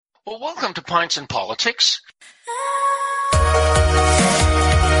Well, welcome to Pints and Politics.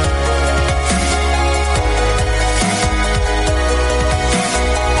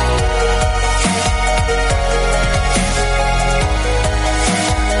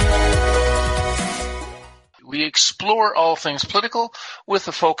 We explore all things political with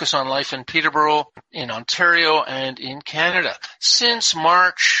a focus on life in Peterborough, in Ontario, and in Canada. Since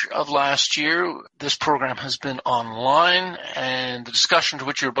March of last year, this program has been online, and the discussion to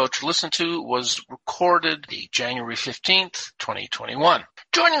which you're about to listen to was recorded January 15th, 2021.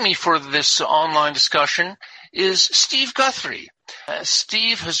 Joining me for this online discussion is Steve Guthrie.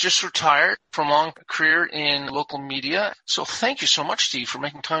 Steve has just retired from a long career in local media, so thank you so much, Steve, for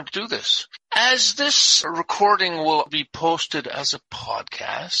making time to do this. As this recording will be posted as a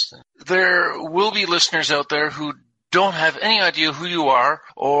podcast, there will be listeners out there who don't have any idea who you are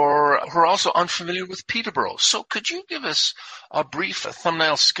or who are also unfamiliar with Peterborough. So could you give us a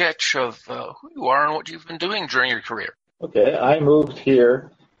thumbnail sketch of who you are and what you've been doing during your career? Okay, I moved here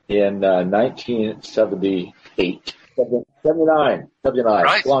in 1978. 79,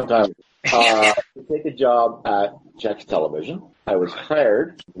 right. A long time to take a job at Czech Television. I was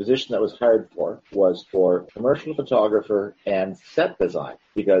hired, the position that was hired for was for commercial photographer and set design,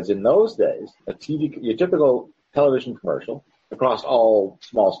 because in those days, your typical television commercial across all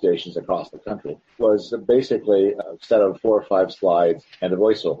small stations across the country was basically a set of 4 or 5 slides and a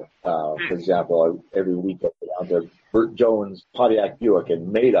voiceover. For example, every week I go down to Burt Jones' Pontiac Buick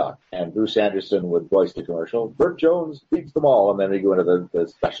in Madoc, and Bruce Anderson would voice the commercial. Burt Jones beats them all, and then we go into the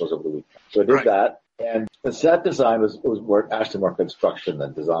specials of the week. So I did that, and the set design was actually more construction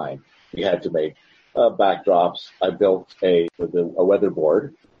than design. We had to make backdrops. I built a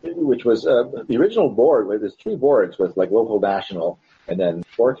weatherboard, which was the original board. There's 3 boards with like local, national, and then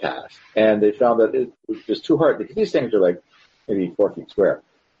forecast. And they found that it was just too hard because these things are like maybe 4 feet square.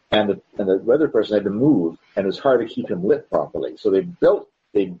 And the weather person had to move, and it was hard to keep him lit properly. So they built,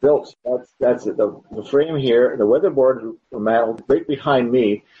 that's it. The frame here, the weatherboard mounted right behind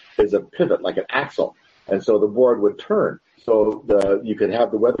me is a pivot, like an axle. And so the board would turn. So you could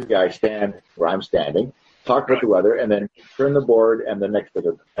have the weather guy stand where I'm standing, talk about the weather, and then turn the board and the next bit.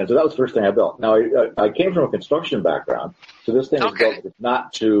 And so that was the first thing I built. Now, I came from a construction background, so this thing was built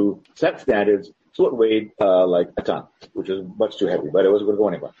not to set standards, so it weighed like a ton, which is much too heavy, but it wasn't going to go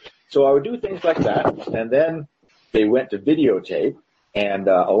anywhere. So I would do things like that, and then they went to videotape, and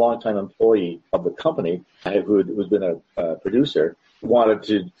a longtime employee of the company, who's been a producer, wanted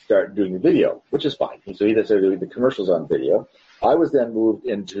to start doing the video, which is fine. So he started doing the commercials on video. I was then moved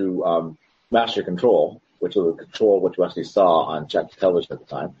into Master Control, which was a control which you actually saw on Czech Television at the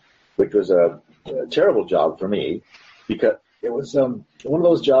time, which was a terrible job for me because it was one of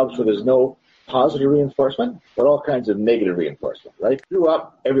those jobs where there's no positive reinforcement, but all kinds of negative reinforcement, right? Grew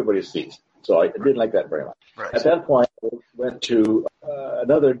up, everybody sees. So I didn't like that very much. Right. At that point, I went to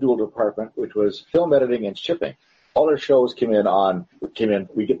another dual department, which was film editing and shipping. All our shows came in,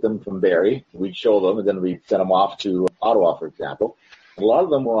 we get them from Barrie, we'd show them, and then we'd send them off to Ottawa, for example. A lot of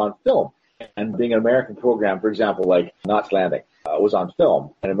them were on film. And being an American program, for example, like Knots Landing, was on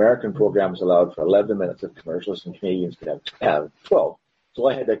film. An American program was allowed for 11 minutes of commercials, and Canadians could have 12. So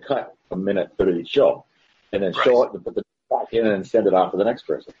I had to cut a minute out of each show, and then show it, and put the back in, and send it off to the next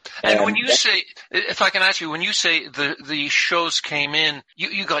person. And when you say, if I can ask you, when you say the shows came in,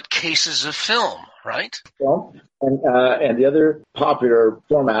 you got cases of film, right? Film, and the other popular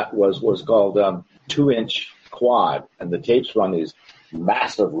format was called 2-inch quad, and the tapes were on these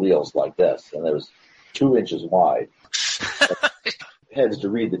massive reels like this, and it was 2 inches wide. Heads to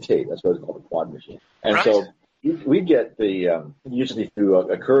read the tape. That's what it's called, a quad machine. And so we get usually through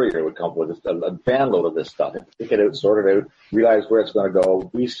a courier would come with a van load of this stuff. Pick it out, sort it out, realize where it's going to go.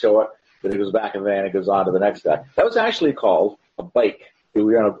 We show it, then it goes back in the van, it goes on to the next guy. That was actually called a bike. We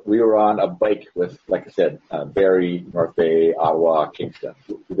were on a bike with, like I said, Barrie, North Bay, Ottawa, Kingston.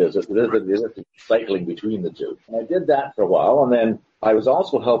 There's a cycling between the two. And I did that for a while, and then I was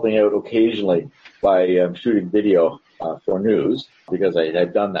also helping out occasionally by shooting video for news, because I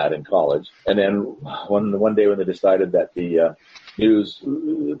had done that in college. And then one day when they decided that the news,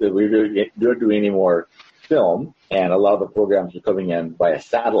 that we weren't doing any more film, and a lot of the programs were coming in via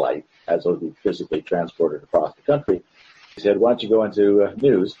satellite, as those be physically transported across the country, he said, why don't you go into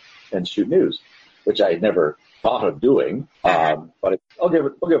news and shoot news, which I had never thought of doing, but I'll give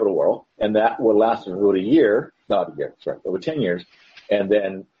it a whirl. And that would last for about over 10 years. And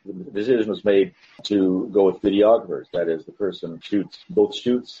then the decision was made to go with videographers. That is, the person shoots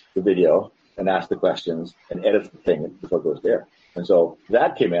the video and asks the questions and edits the thing before it goes there. And so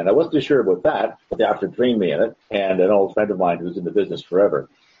that came in. I wasn't too sure about that, but they after trained me in it. And an old friend of mine who's in the business forever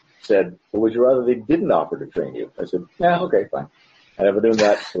said, well, would you rather they didn't offer to train you? I said, yeah, okay, fine. And I've been doing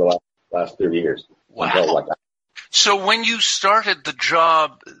that for the last 30 years. Wow. So when you started the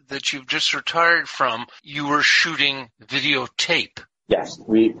job that you've just retired from, you were shooting videotape. Yes.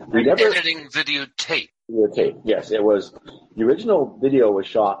 We never... Editing videotape. Videotape, yes. It was... The original video was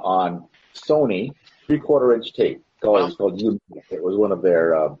shot on Sony 3/4-inch tape. It was called U. It was one of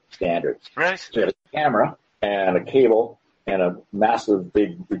their standards. Right. So you had a camera and a cable and a massive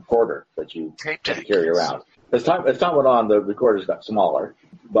big recorder that you had to carry around. As time went on, the recorders got smaller.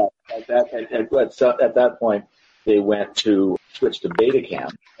 But at that point, they went to switch to Betacam,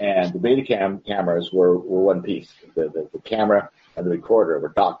 and the Betacam cameras were one piece. The camera and the recorder were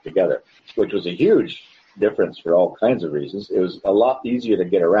docked together, which was a huge difference for all kinds of reasons. It was a lot easier to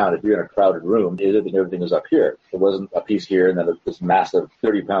get around if you're in a crowded room. Everything was up here. It wasn't a piece here and then this massive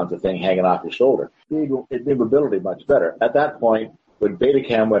 30 pounds of thing hanging off your shoulder. It made mobility much better. At that point, when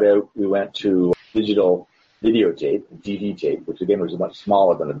Betacam went out, we went to digital videotape, DV tape, which again was much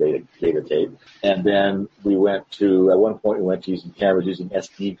smaller than a beta tape. And then at one point we went to using cameras using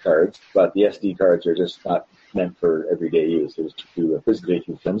SD cards, but the SD cards are just not meant for everyday use. It was physically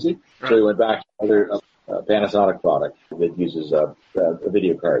too flimsy. Right. So we went back to another Panasonic product that uses a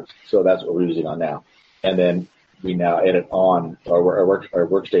video card. So that's what we're using on now. And then we now edit on our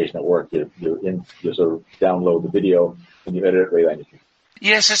workstation at work. You sort of download the video and you edit it right on your computer.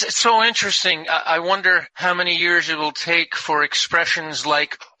 Yes, it's so interesting. I wonder how many years it will take for expressions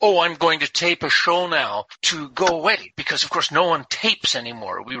like, oh, I'm going to tape a show now to go away. Because, of course, no one tapes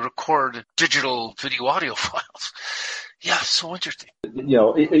anymore. We record digital video audio files. Yeah, so interesting.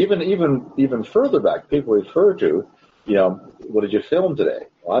 Even further back, people refer to, what did you film today?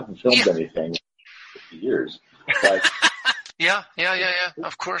 Well, I haven't filmed anything in 50 years. But Yeah,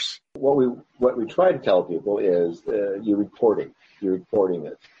 of course. What we try to tell people is you're recording. You're recording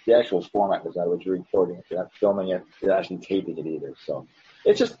it. The actual format is not what you're recording it. You're not filming it. You're not actually taping it either. So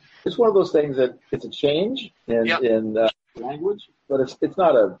it's one of those things that it's a change in language, but it's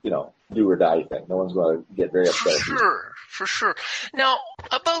not a do or die thing. No one's going to get very upset. For sure. Now,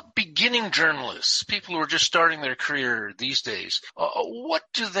 about beginning journalists, people who are just starting their career these days, what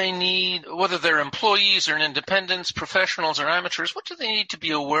do they need, whether they're employees or independents, professionals or amateurs, what do they need to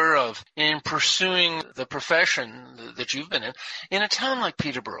be aware of in pursuing the profession that you've been in a town like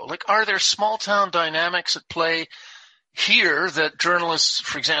Peterborough? Like, are there small town dynamics at play here that journalists,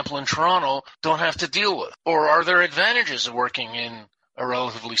 for example, in Toronto, don't have to deal with? Or are there advantages of working in a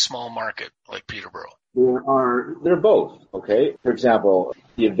relatively small market like Peterborough? They're both, okay? For example,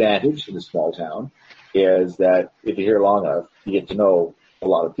 the advantage in a small town is that if you're here long enough, you get to know a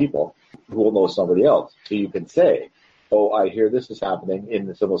lot of people who will know somebody else. So you can say, oh, I hear this is happening,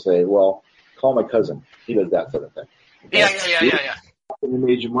 and someone will say, well, call my cousin. He does that sort of thing. Yeah. In the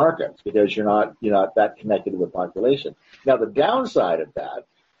major markets, because you're not that connected to the population. Now, the downside of that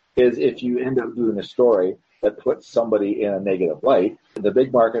is if you end up doing a story that puts somebody in a negative light, in the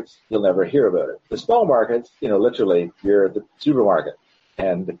big markets, you'll never hear about it. The small markets, literally, you're at the supermarket,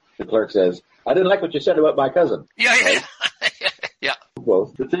 and the clerk says, I didn't like what you said about my cousin. Yeah.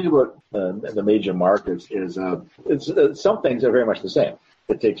 Well, the thing about the major markets is some things are very much the same.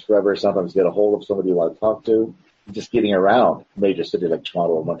 It takes forever sometimes to get a hold of somebody you want to talk to. Just getting around a major city like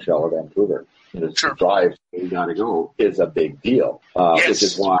Toronto or Montreal or Vancouver, to drive where you got to go is a big deal. Yes. Which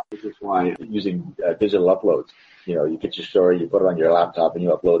is why using digital uploads, you get your story, you put it on your laptop, and you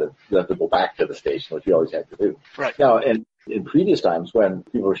upload it. You have to go back to the station, which you always had to do. Right. Now, in previous times when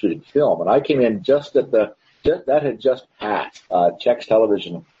people were shooting film, and I came in just at that had just passed. Czech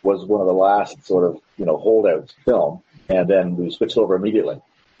Television was one of the last sort of holdouts film, and then we switched over immediately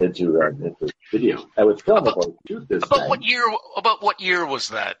into video. I would film before I shoot this About thing. what year was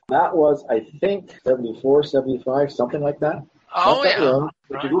that? That was, I think, 74, 75, something like that. Oh, yeah.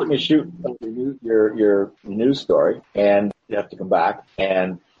 But right. You go and you shoot your news story, and you have to come back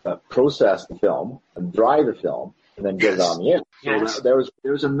and process the film and dry the film, and then get it on the air. Yes. So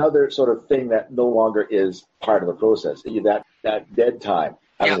there was another sort of thing that no longer is part of the process. That dead time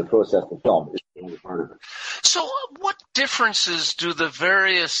having to process the film is only part of it. So what differences do the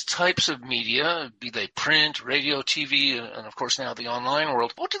various types of media, be they print, radio, TV, and of course now the online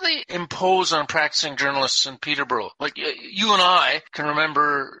world, what do they impose on practicing journalists in Peterborough? Like you and I can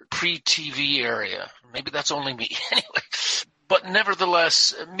remember pre-TV area. Maybe that's only me anyway. But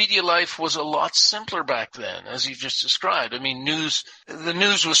nevertheless, media life was a lot simpler back then, as you just described. I mean, the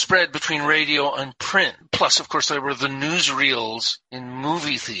news was spread between radio and print. Plus, of course, there were the newsreels in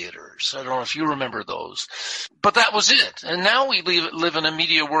movie theaters. I don't know if you remember those. But that was it. And now we live in a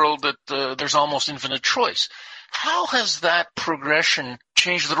media world that there's almost infinite choice. How has that progression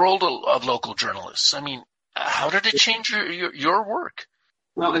changed the role of local journalists? I mean, how did it change your work?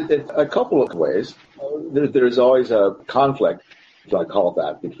 Well, it's a couple of ways. There's always a conflict, if I call it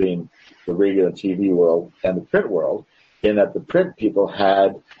that, between the radio and TV world and the print world, in that the print people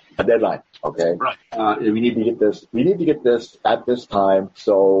had a deadline. Okay, right. We need to get this. We need to get this at this time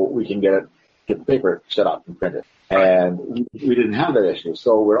so we can get the paper set up and printed. Right. And we didn't have that issue,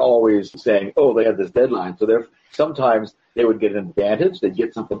 so we're always saying, "Oh, they had this deadline." So sometimes they would get an advantage. They'd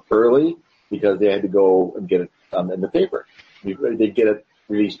get something early because they had to go and get it in the paper. They'd get it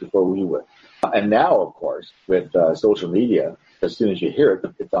released before we would. And now, of course, with social media, as soon as you hear it,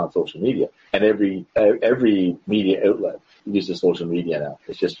 it's on social media. And every media outlet uses social media now.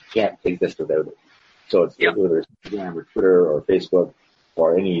 It's just, you can't exist without it. So it's whether it's Instagram or Twitter or Facebook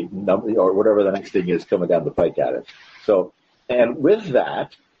or any number or whatever the next thing is coming down the pike at it. So, and with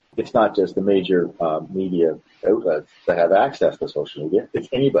that, it's not just the major media outlets that have access to social media. It's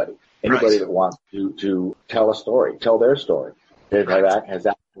anybody that wants to tell a story, tell their story. Has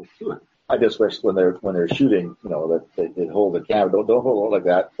access to it. I just wish when they're shooting, that they hold the camera. Don't hold it like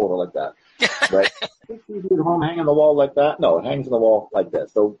that. Hold it like that. Right? You do it home, hang on the wall like that. No, it hangs on the wall like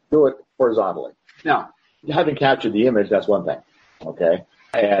this. So do it horizontally. Now, having captured the image, that's one thing. Okay,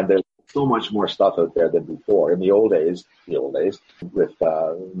 and there's so much more stuff out there than before. In the old days with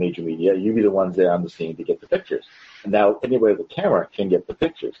major media, you'd be the ones there on the scene to get the pictures. And now anybody with a camera can get the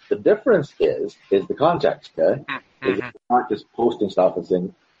pictures. The difference is the context. Okay. Is it's not just posting stuff and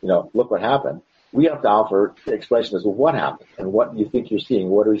saying, look what happened. We have to offer the expression as to what happened and what you think you're seeing.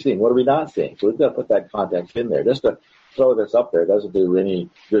 What are we seeing? What are we not seeing? So we've got to put that context in there. Just to throw this up there doesn't do any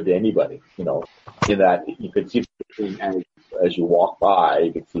good to anybody, in that you could see as you walk by,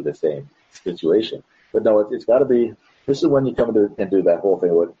 you could see the same situation. But no, it's got to be, this is when you come and do that whole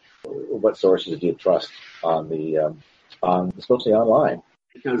thing with what sources do you trust especially online.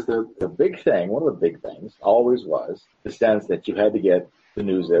 Because the big thing, one of the big things always was the sense that you had to get the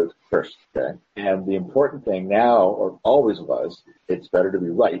news out first, okay? And the important thing now, or always was, it's better to be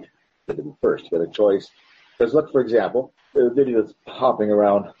right than to be first. You got a choice. Because look, for example, the video that's hopping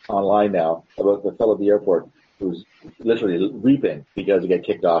around online now about the fellow at the airport who's literally weeping because he got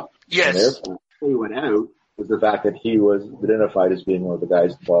kicked off an airport. He went out was the fact that he was identified as being one of the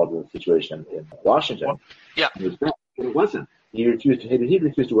guys involved in the situation in Washington. Yeah. It wasn't. He refused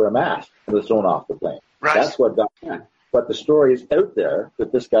to wear a mask and was thrown off the plane. Right. That's what got done. But the story is out there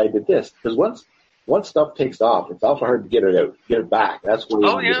that this guy did this. Because once stuff takes off, it's awful hard to get it out, get it back. That's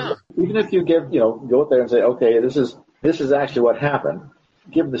what even if you go out there and say, okay, this is actually what happened.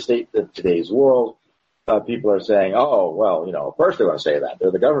 Given the state of today's world, people are saying, oh, well, of course they're going to say that.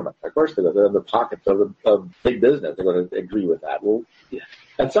 They're the government. Of course they're in the pockets of big business. They're going to agree with that. Well,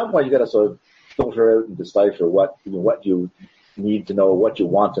 at some point you got to sort of filter out and decipher what you need to know, what you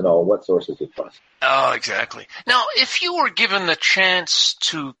want to know, what sources you trust. Oh, exactly. Now, if you were given the chance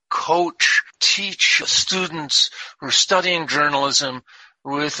to teach students who are studying journalism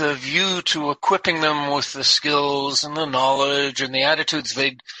with a view to equipping them with the skills and the knowledge and the attitudes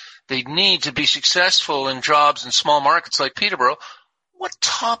they'd need to be successful in jobs in small markets like Peterborough, what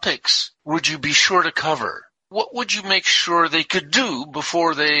topics would you be sure to cover? What would you make sure they could do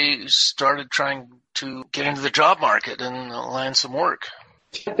before they started trying to get into the job market and land some work?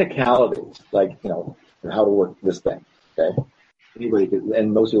 Technicalities, like, how to work this thing, okay? Anybody could,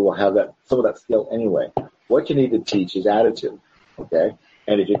 and most people will have some of that skill anyway. What you need to teach is attitude, okay?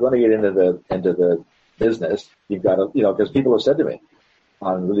 And if you're going to get into the business, you've got to, because people have said to me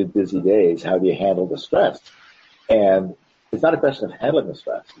on really busy days, how do you handle the stress? And it's not a question of handling the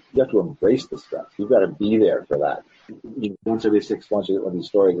stress. You have to embrace the stress. You've got to be there for that. Once every 6 months, you get one of these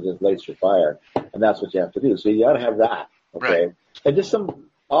stories that just lights your fire, and that's what you have to do. So you got to have that, okay? Right. And just some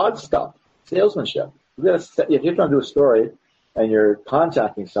odd stuff, salesmanship. If you're trying to do a story and you're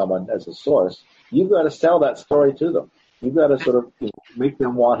contacting someone as a source, you've got to sell that story to them. You've got to sort of make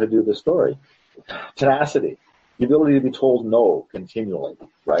them want to do the story. Tenacity, the ability to be told no continually,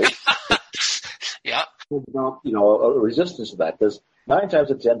 right? Yeah. A resistance to that, because 9 times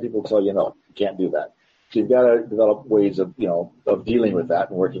out of 10 people tell you no, you can't do that. So you've got to develop ways of dealing with that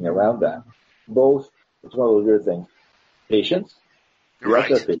and working around that. Both, it's one of those weird things. Patience.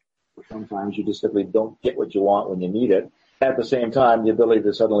 Right. Sometimes you just simply don't get what you want when you need it. At the same time, the ability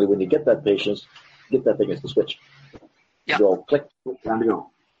to suddenly, when you get that patience, get that thing as the switch. Yeah. Go click, time to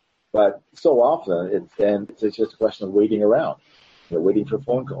go. But so often, it's just a question of waiting around. Waiting for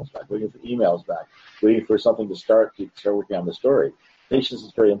phone calls back, waiting for emails back, waiting for something to start working on the story. Patience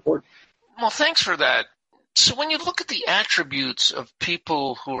is very important. Well, thanks for that So when you look at the attributes of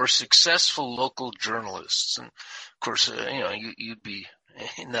people who are successful local journalists, and of course, you'd be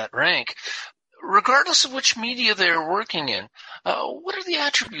in that rank, regardless of which media they're working in, what are the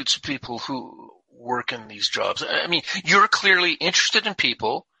attributes of people who work in these jobs? I mean, you're clearly interested in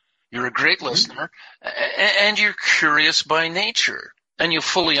people, you're a great listener, and you're curious by nature. And you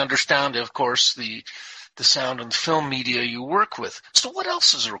fully understand, of course, the sound and film media you work with. So what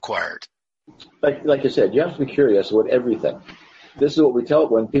else is required? Like you said, you have to be curious about everything. This is what we tell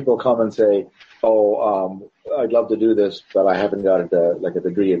when people come and say, I'd love to do this, but I haven't got a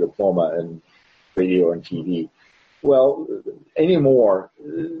degree or diploma in radio and TV. Well, anymore,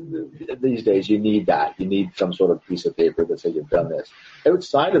 these days, you need that. You need some sort of piece of paper that says you've done this.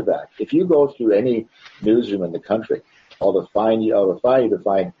 Outside of that, if you go through any newsroom in the country, I'll defy you to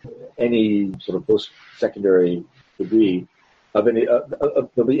find any sort of post-secondary degree of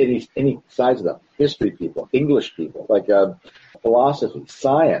any size of them. History people, English people, like philosophy,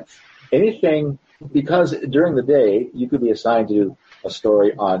 science, anything, because during the day, you could be assigned to do a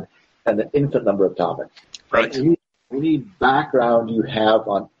story on an infinite number of topics. Right. Any background you have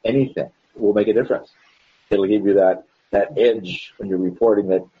on anything will make a difference. It'll give you that edge when you're reporting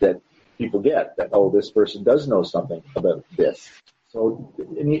that people get, that, this person does know something about this. So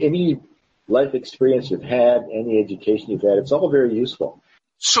any life experience you've had, any education you've had, it's all very useful.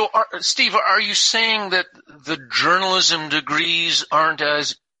 So, Steve, are you saying that the journalism degrees aren't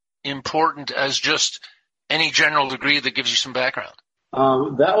as important as just any general degree that gives you some background?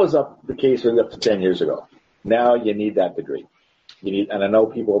 That was the case up to 10 years ago. Now you need that degree. And I know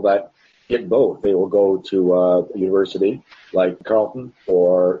people that get both. They will go to a university like Carleton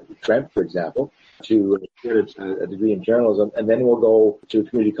or Trent, for example, to get a degree in journalism, and then we'll go to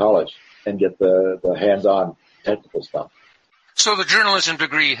community college and get the hands-on technical stuff. So the journalism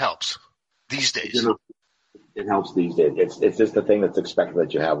degree helps these days. It helps these days. It's just the thing that's expected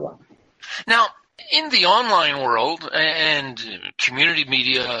that you have one. Now, in the online world and community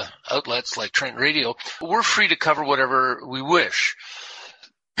media outlets like Trent Radio, we're free to cover whatever we wish.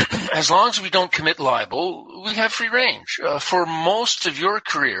 As long as we don't commit libel, we have free range. For most of your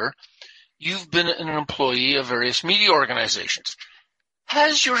career, you've been an employee of various media organizations.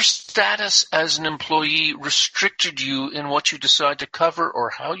 Has your status as an employee restricted you in what you decide to cover or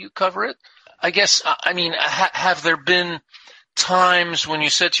how you cover it? I guess, have there been times when you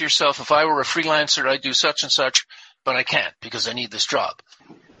said to yourself, if I were a freelancer, I'd do such and such, but I can't because I need this job?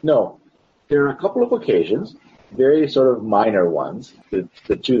 No. There are a couple of occasions, very sort of minor ones.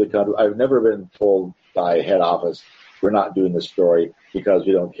 The two that come, I've never been told by head office, we're not doing this story because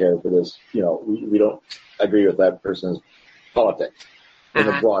we don't care for this. We don't agree with that person's politics. In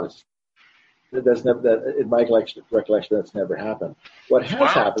the broadest. In my recollection, that's never happened. What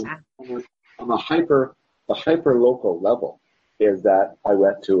has happened on the hyper local level is that I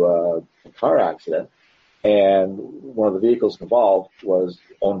went to a car accident, and one of the vehicles involved was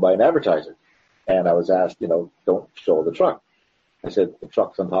owned by an advertiser. And I was asked, don't show the truck. I said, the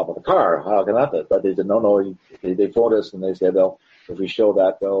truck's on top of the car. How can that be? But they said, no. They phoned us and they said, if we show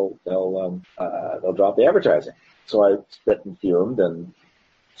that, they'll drop the advertising. So I spit and fumed and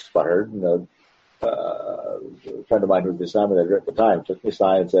sputtered. And a friend of mine who was the assignment editor at the time took me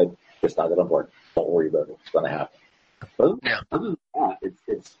aside and said, it's not that important. Don't worry about it. It's going to happen. But other than that,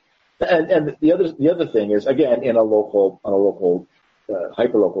 it's and the other thing is, again, on a local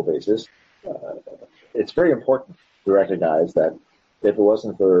hyperlocal basis, it's very important to recognize that if it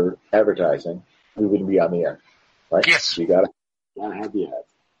wasn't for advertising, we wouldn't be on the air, right? Yes. You gotta have the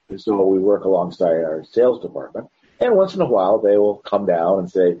ads. And so we work alongside our sales department, and once in a while they will come down and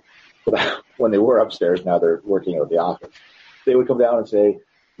say, when they were upstairs, now they're working out of the office, they would come down and say,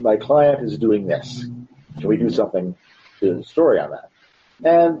 my client is doing this. Can we do something to the story on that?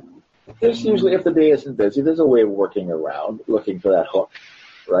 And there's usually, if the day isn't busy, there's a way of working around, looking for that hook,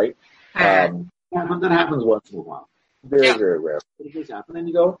 right? That happens once in a while. Very, very rare. It does happen, and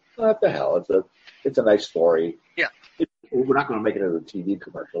you go, what the hell? It's a nice story. Yeah. We're not going to make it into a TV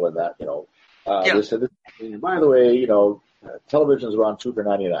commercial and that, this and by the way, televisions are on $2 for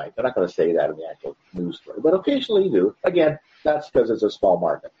 $99. They're not going to say that in the actual news story, but occasionally you do. Again, that's because it's a small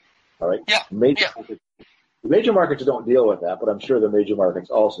market. All right. Yeah. The major markets don't deal with that, but I'm sure the major markets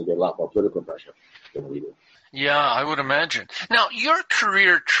also get a lot more political pressure than we do. Yeah, I would imagine. Now, your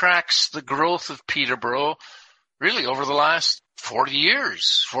career tracks the growth of Peterborough really over the last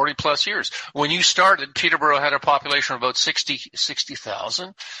 40 plus years. When you started, Peterborough had a population of about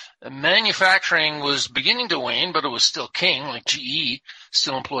 60,000. Manufacturing was beginning to wane, but it was still king, like GE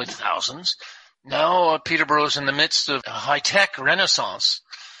still employed thousands. Now Peterborough is in the midst of a high-tech renaissance,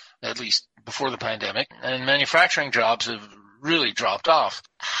 at least before the pandemic, and manufacturing jobs have really dropped off.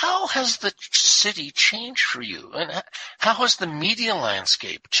 How has the city changed for you? And how has the media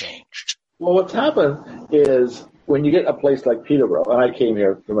landscape changed? Well, what's happened is when you get a place like Peterborough, and I came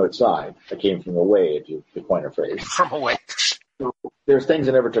here from outside. I came from away, if you coin a phrase. From away. So there's things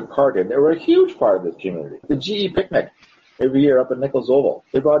I never took part in. They were a huge part of this community. The GE picnic every year up at Nichols Oval.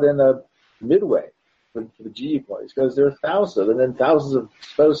 They brought in a Midway for the GE place because there are thousands and then thousands of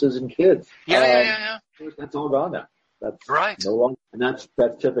spouses and kids. Yeah. That's all gone now. That's right. No longer, and that's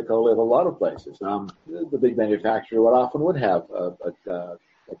typical of a lot of places. The big manufacturer would have a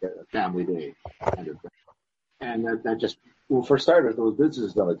family day kind of thing. And that just, well, for starters, those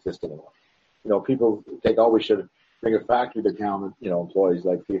businesses don't exist anymore. People think, we should bring a factory to town that, employs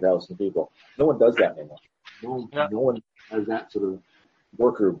like 3,000 people. No one does that anymore. No one has that sort of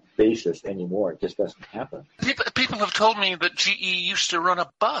worker basis anymore. It just doesn't happen. People have told me that GE used to run a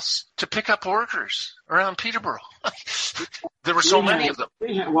bus to pick up workers around Peterborough. There were so many of them.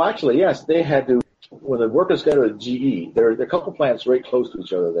 Actually, yes, they had to. When the workers got to GE, there are a couple plants right close to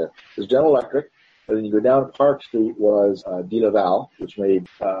each other there. There's General Electric, and then you go down Park Street was De Laval, which made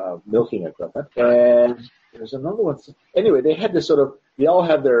milking equipment, and there's another one. Anyway, they had this they all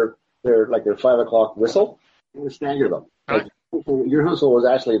had their 5 o'clock whistle. They would stagger them. Right. Your whistle was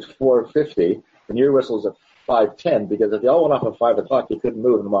actually at 4:50, and your whistle was at 5:10, because if they all went off at 5 o'clock, you couldn't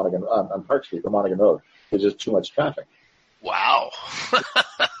move on Park Street, the Monaghan Road. There's just too much traffic. Wow.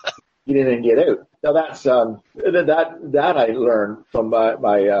 You didn't get out. Now that's that I learned from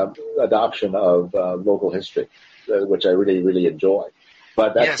my adoption of local history, which I really, really enjoy.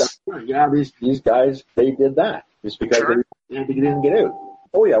 But these guys, they did that just because they didn't get out.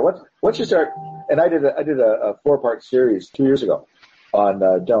 Oh yeah, once you start, and I did a 4-part series 2 years ago on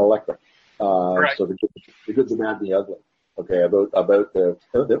General Electric. Right. So the good, the bad, and the ugly. Okay, about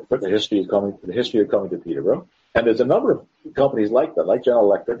the history of coming to Peterborough. And there's a number of companies like that, like General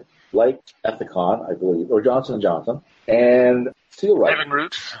Electric, like Ethicon, I believe, or Johnson & Johnson, and Steelrite.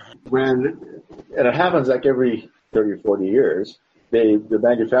 Evinrude. And it happens like every 30 or 40 years, the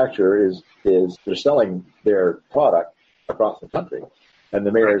manufacturer they're selling their product across the country. And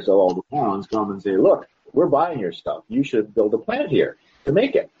the mayors of all the towns come and say, look, we're buying your stuff. You should build a plant here to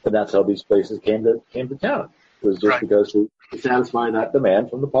make it. And that's how these places came to town. It was just because to satisfy that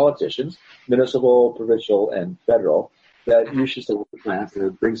demand from the politicians, municipal, provincial, and federal, that you should start with plants to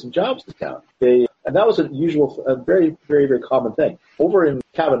bring some jobs to town. And that was a very, very, very common thing. Over in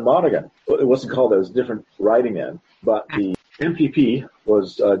Cavan, Monaghan, it wasn't called, it was a different riding then, but the MPP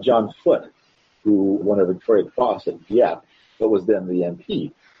was John Foote, who won a Victoria Cross at Dieppe, but was then the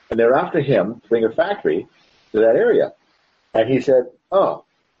MP. And they're after him to bring a factory to that area. And he said, oh,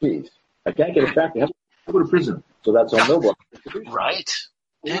 geez, I can't get a factory. How about a prison? So that's on Millbrook. Right.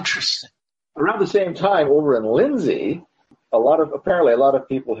 Interesting. Around the same time, over in Lindsay, apparently a lot of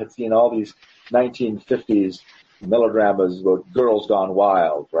people had seen all these 1950s melodramas about girls gone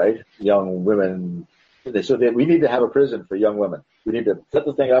wild, right? Young women. So we need to have a prison for young women. We need to set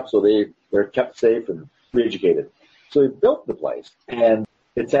the thing up so they're kept safe and re-educated. So they built the place, and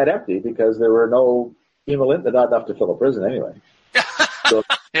it sat empty because there were no not enough to fill a prison anyway. So,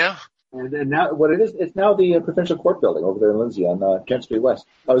 yeah. And now what it is, it's now the provincial court building over there in Lindsay on Kent Street West.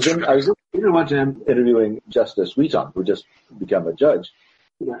 I was in one time interviewing Justice Wheaton, who just became a judge.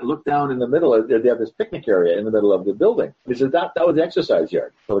 I looked down in the middle. They have this picnic area in the middle of the building. He said that was the exercise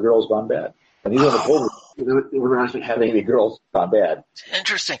yard for the girls gone bad. And he's on the pole. They were actually having any girls gone bad.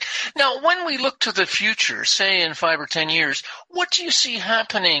 Interesting. Now, when we look to the future, say in 5 or 10 years, what do you see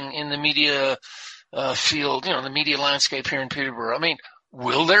happening in the media field, the media landscape here in Peterborough? I mean,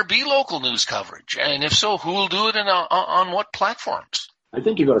 will there be local news coverage? And if so, who will do it and on what platforms? I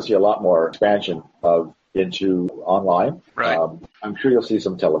think you're going to see a lot more expansion into online. Right. I'm sure you'll see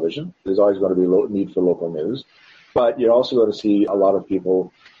some television. There's always going to be need for local news. But you're also going to see a lot of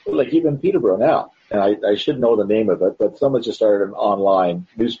people, like even Peterborough now, and I should know the name of it, but someone just started an online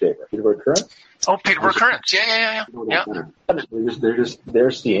newspaper, Peterborough Current. Oh, Peterborough Current. Yeah.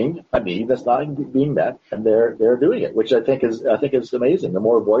 They're seeing a need that's not being met, and they're doing it, which I think is amazing. The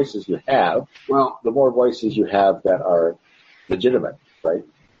more voices you have, the more voices you have that are legitimate, right?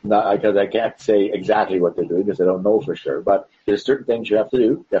 Not because I can't say exactly what they're doing because I don't know for sure, but there's certain things you have to do.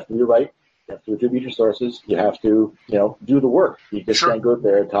 You have to be right. You have to attribute your sources. You have to, do the work. You just can't go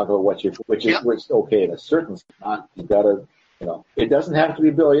there and talk about which is okay in a certain spot. You gotta, it doesn't have to be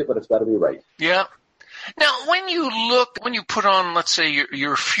brilliant, but it's got to be right. Yeah. Now, when you put on, let's say,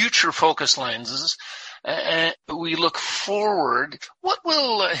 your future focus lenses, and we look forward, what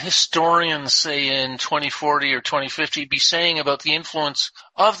will historians say in 2040 or 2050 be saying about the influence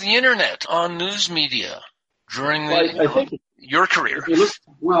of the internet on news media during your career?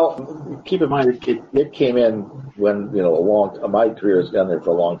 Well, keep in mind, it came in when, my career has been there for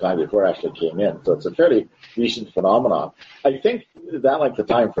a long time before it actually came in. So it's a fairly recent phenomenon. I think that, like the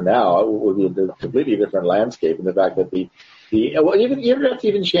time for now, will be a completely different landscape in the fact that the internet's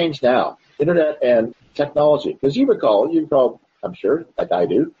even changed now. Internet and technology. Because you recall, I'm sure, like I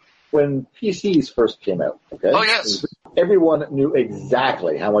do, when PCs first came out, okay? Oh, yes. Everyone knew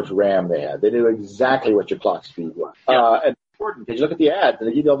exactly how much RAM they had. They knew exactly what your clock speed was. Yeah. And important because you look at the ads and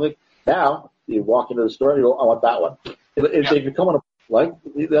they give you all the, now you walk into the store and you go, I want that one. They've become like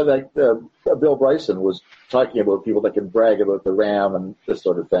Bill Bryson was talking about people that can brag about the RAM and this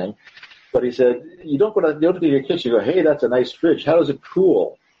sort of thing. But he said, you don't go to your kitchen, you go, hey, that's a nice fridge. How does it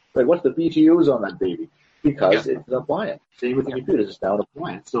cool? Like, what's the BTUs on that baby? Because it's an appliance. Same with the computers, it's now an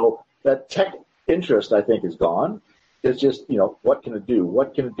appliance. So that tech interest, I think, is gone. It's just, what can it do?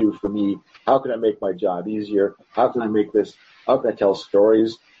 What can it do for me? How can I make my job easier? How can I make this? How can I tell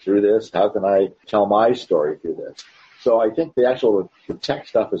stories through this? How can I tell my story through this? So I think the tech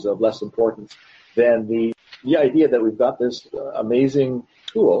stuff is of less importance than the idea that we've got this amazing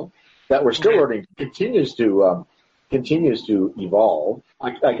tool that we're still learning continues to evolve.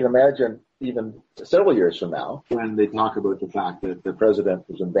 I can imagine even several years from now when they talk about the fact that the president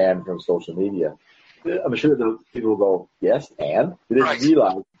has been banned from social media. I'm sure the people will go, yes, and they didn't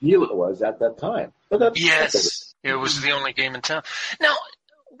realize how deal it was at that time. But yes, it was the only game in town. Now,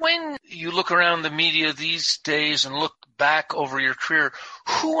 when you look around the media these days and look back over your career,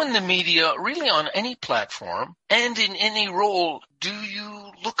 who in the media, really on any platform and in any role, do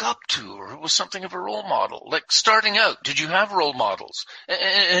you look up to, or who was something of a role model? Like starting out, did you have role models?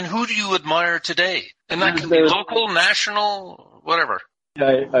 And who do you admire today? And that can be local, national, whatever.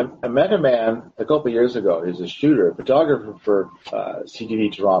 I met a man a couple of years ago. He's a shooter, a photographer for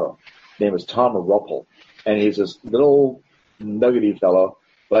CTV Toronto. His name is Tom Ruppel. And he's this little nuggety fellow,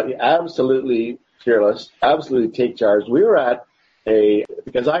 but absolutely fearless, absolutely take charge. We were at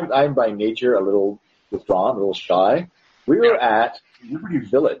because I'm by nature a little withdrawn, a little shy. We were at Liberty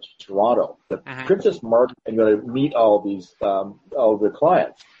Village, Toronto, the Princess Margaret, and you're going to meet all the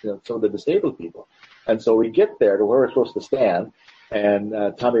clients, some of the disabled people. And so we get there to where we're supposed to stand, and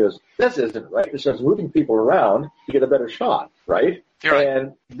Tommy goes, this isn't right. It starts moving people around to get a better shot, right? Right.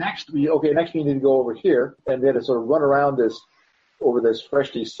 And next we need to go over here, and they had to sort of run around over this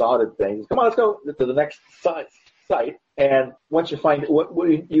freshly sodded thing. Come on, let's go to the next site. And once you find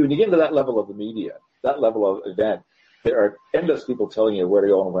when you get into that level of the media, that level of event, there are endless people telling you where to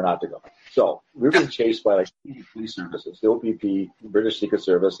go and where not to go. So we're being chased by police services, the OPP, British Secret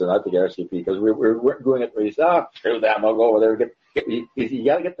Service, and not the RCP, because we're doing it. We say, screw them, I'll go over there. You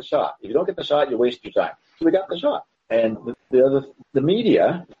got to get the shot. If you don't get the shot, you waste your time. So we got the shot. And the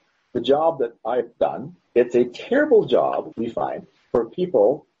media, the job that I've done, it's a terrible job, we find, for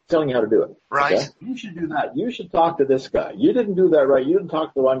people telling you how to do it. Right. Okay? You should do that. You should talk to this guy. You didn't do that right. You didn't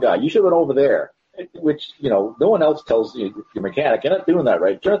talk to the one guy. You should have went over there. Which, no one else tells you, your mechanic, you're not doing that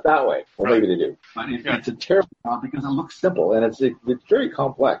right. Turn it that way. Well, maybe they do. But it's a terrible job because it looks simple, and it's very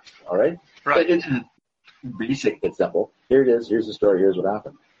complex, all right? Right. It's basic, it's simple. Here it is. Here's the story. Here's what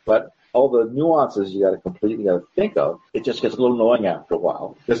happened. But all the nuances you got to think of, it just gets a little annoying after a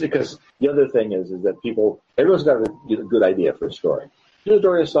while. Because the other thing is that everyone's got a good idea for a story. Here's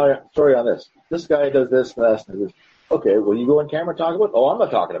a story on this. This guy does this and that and this. Okay, will you go on camera and talk about it? Oh, I'm not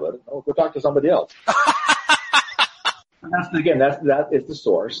talking about it. No, go talk to somebody else. That is the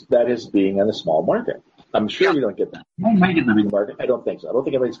source that is being in a small market. I'm sure you don't get that. You might get in the big market. I don't think so. I don't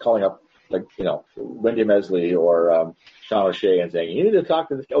think anybody's calling up, Wendy Mesley or Sean O'Shea and saying, you need to talk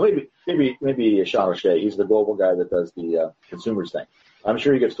to this guy. Oh, maybe Sean O'Shea. He's the global guy that does the consumers thing. I'm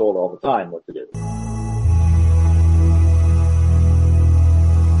sure he gets told all the time what to do.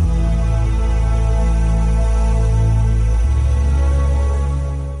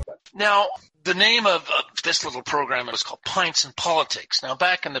 Now, the name of this little program was called Pints and Politics. Now,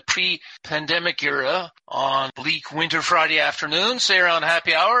 back in the pre-pandemic era, on bleak winter Friday afternoon, say around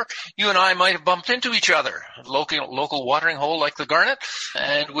happy hour, you and I might have bumped into each other, local watering hole like the Garnet,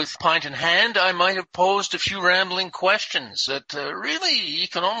 and with pint in hand, I might have posed a few rambling questions that really you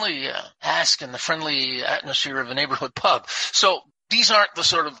can only ask in the friendly atmosphere of a neighborhood pub. So these aren't the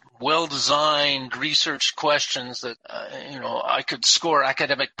sort of well-designed, researched questions that, I could score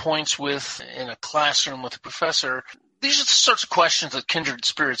academic points with in a classroom with a professor. These are the sorts of questions that kindred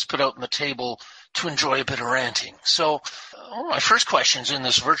spirits put out on the table to enjoy a bit of ranting. So one of my first questions in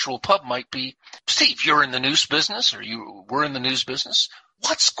this virtual pub might be, Steve, you're in the news business, or you were in the news business.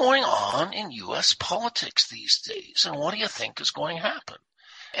 What's going on in U.S. politics these days, and what do you think is going to happen?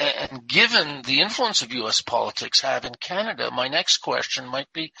 And given the influence of U.S. politics have in Canada, my next question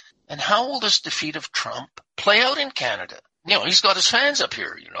might be, and how will this defeat of Trump play out in Canada? He's got his fans up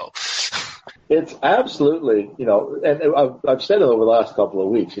here, It's absolutely, and I've said it over the last couple of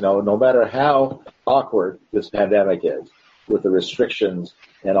weeks, no matter how awkward this pandemic is with the restrictions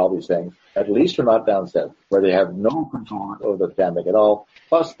and all these things, at least we're not down south where they have no control over the pandemic at all.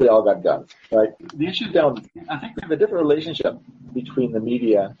 Plus, they all got guns, right? The issue I think we have a different relationship between the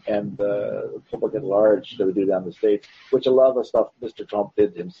media and the public at large that we do down in the States, which a lot of the stuff Mr. Trump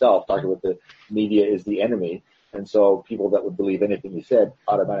did himself, talking about the media is the enemy. And so people that would believe anything he said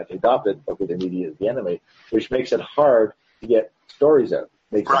automatically adopted, okay, the media is the enemy, which makes it hard to get stories out.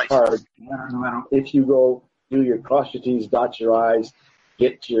 Makes it hard. No matter if you go do your cross your T's, dot your I's,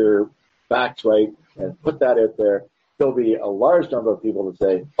 get your facts right, and put that out there, there'll be a large number of people that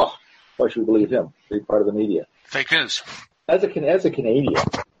say, oh, why should we believe him? He's part of the media. Fake news. As a Canadian,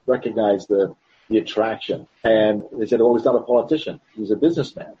 recognize the attraction. And they said, oh, he's not a politician. He's a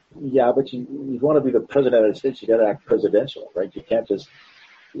businessman. Yeah, but you want to be the president of the United States, you got to act presidential, right? You can't just,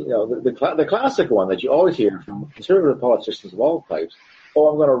 the classic one that you always hear from conservative politicians of all types, oh,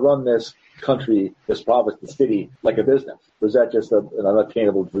 I'm going to run this country, this province, the city like a business. Was that just an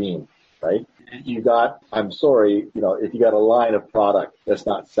unattainable dream, right? I'm sorry, if you got a line of product that's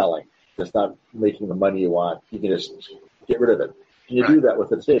not selling, that's not making the money you want, you can just get rid of it. And you do that with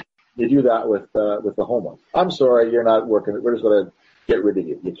the state. You do that with the homeless. I'm sorry, you're not working. We're just going to get rid of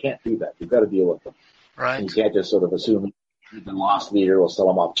you. You can't do that. You've got to deal with them. Right. And you can't just sort of assume the lost leader will sell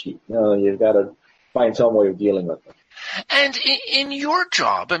them off cheap. No, you've got to find some way of dealing with them. And in your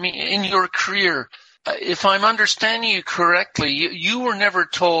job, in your career, if I'm understanding you correctly, you were never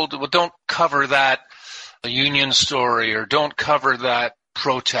told, well, don't cover that union story or don't cover that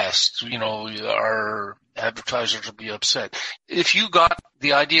protest. Our advertisers will be upset. If you got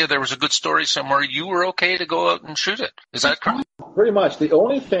the idea there was a good story somewhere, you were okay to go out and shoot it. Is that correct? Pretty much. The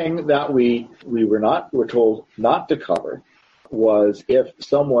only thing that we were told not to cover was if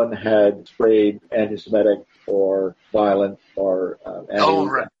someone had sprayed anti-Semitic or violent or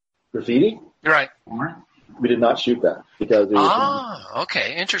graffiti. Right. We did not shoot that because it was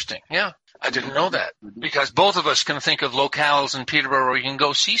okay, interesting. Yeah, I didn't know that because both of us can think of locales in Peterborough where you can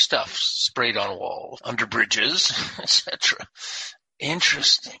go see stuff sprayed on walls, under bridges, etc.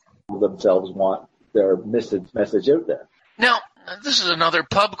 Interesting. Themselves want their message out there. Now, this is another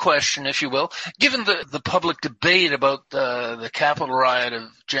pub question, if you will. Given the public debate about the Capitol riot of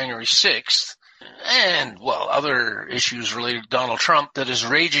January 6th, and, other issues related to Donald Trump that is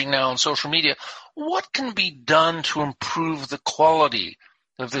raging now on social media, what can be done to improve the quality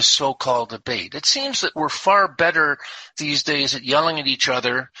of this so-called debate? It seems that we're far better these days at yelling at each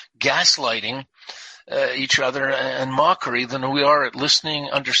other, gaslighting each other, and mockery than we are at listening,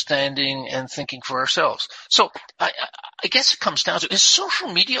 understanding, and thinking for ourselves. So I guess it comes down to, is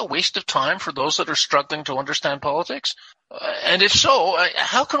social media a waste of time for those that are struggling to understand politics? And if so,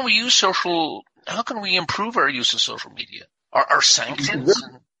 how can we improve our use of social media? Are sanctions?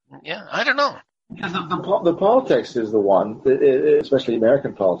 I don't know. Because the politics is the one, especially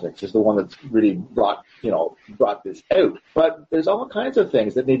American politics, is the one that's really brought this out. But there's all kinds of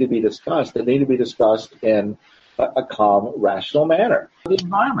things that need to be discussed in a calm, rational manner. The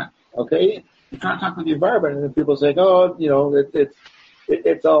environment, okay? You try to talk about the environment, and then people say,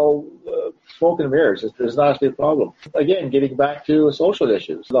 it's all smoke and mirrors. There's not actually a problem. Again, getting back to social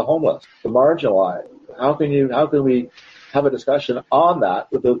issues, the homeless, the marginalized. How can we have a discussion on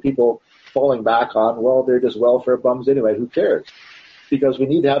that with those people falling back on, well, they're just welfare bums anyway, who cares? Because we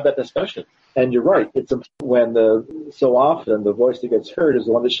need to have that discussion. And you're right, it's when so often the voice that gets heard is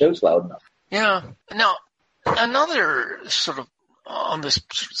the one that shouts loud enough. Yeah. Now, another sort of, on this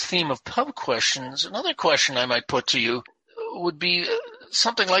theme of pub questions, another question I might put to you would be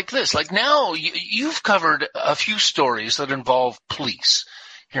something like this. Like now, you've covered a few stories that involve police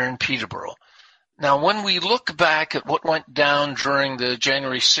here in Peterborough. Now, when we look back at what went down during the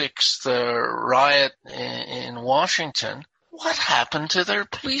January 6th riot in Washington, what happened to their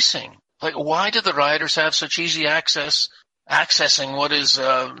policing? Like, why did the rioters have such easy accessing what is,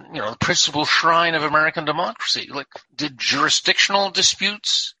 the principal shrine of American democracy? Like, did jurisdictional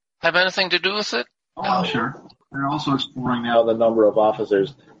disputes have anything to do with it? Oh, sure. They're also exploring now the number of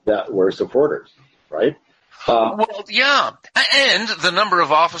officers that were supporters, right? Well, yeah. And the number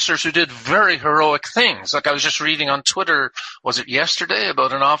of officers who did very heroic things. Like I was just reading on Twitter, was it yesterday,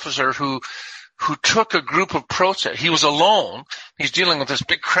 about an officer who who took a group of protesters. He was alone. He's dealing with this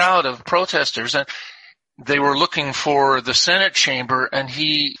big crowd of protesters, and they were looking for the Senate chamber, and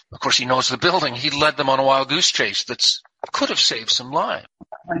he, of course, he knows the building. He led them on a wild goose chase that could have saved some lives.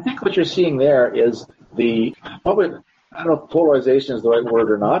 I think what you're seeing there is the public, I don't know if polarization is the right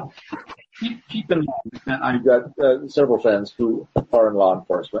word or not. Keep in mind that I've got several friends who are in law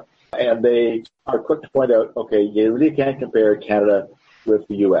enforcement, and they are quick to point out, okay, you really can't compare Canada with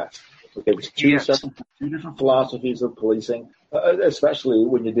the U.S. Okay, it's two different philosophies of policing, especially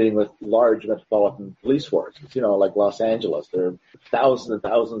when you're dealing with large metropolitan police forces. Like Los Angeles, there are thousands and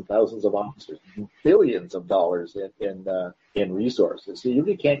thousands and thousands of officers, billions of dollars in resources. So you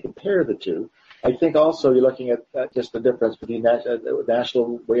really can't compare the two. I think also you're looking at just the difference between the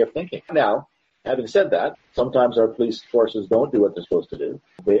national way of thinking. Now, having said that, sometimes our police forces don't do what they're supposed to do.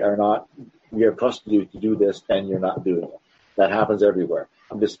 We are trusted you to do this, and you're not doing it. That happens everywhere.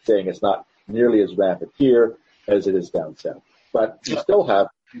 I'm just saying it's not nearly as rampant here as it is down south. But you still have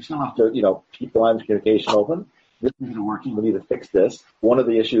to, keep the lines of communication open. This isn't working. We need to fix this. One of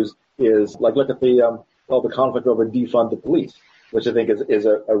the issues is, look at the conflict over defund the police, which I think is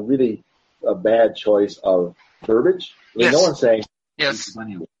a really bad choice of verbiage. Yes. No one's saying yes.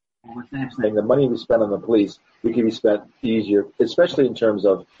 We're saying the money we spend on the police, we can be spent easier, especially in terms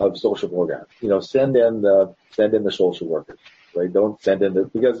of social programs. Send in the social workers, right? Don't send in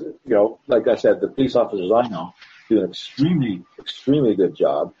because, like I said, the police officers I know do an extremely, extremely good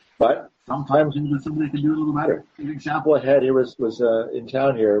job, but sometimes somebody can do a little better. An example I had here was in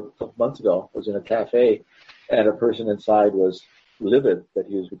town here a couple months ago. I was in a cafe, and a person inside was livid that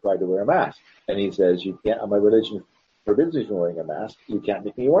he was required to wear a mask. And he says, "You can't, my religion forbids me from wearing a mask. You can't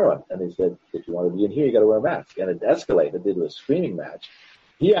make me wear one." And they said, "If you want to be in here, you got to wear a mask." And it escalated into a screaming match.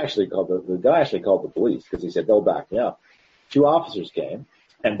 He actually called the guy actually called the police because he said, "They'll back me up." 2 officers came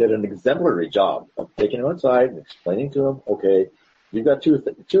and did an exemplary job of taking him inside and explaining to him, "Okay, you've got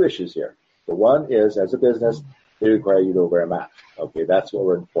two issues here. The one is, as a business, they require you to wear a mask. Okay, that's what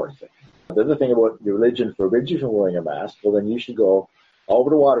we're enforcing. The other thing about your religion forbids you from wearing a mask. Well, then you should go over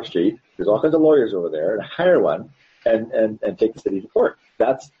to Water Street. There's all kinds of lawyers over there, and hire one and take the city to court."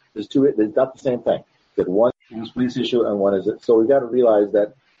 There's not the same thing. That one is a police issue and one is it. So we've got to realize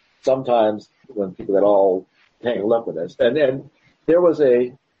that sometimes when people get all tangled up with this, and there was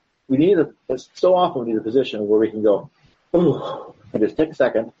so often we need a position where we can go, ooh, and just take a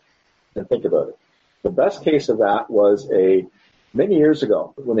second and think about it. The best case of that was many years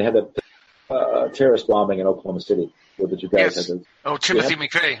ago when they had a terrorist bombing in Oklahoma City, where the 2 guys had Timothy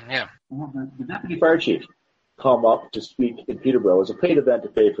McVeigh, yeah. The deputy fire chief come up to speak in Peterborough. It was a paid event to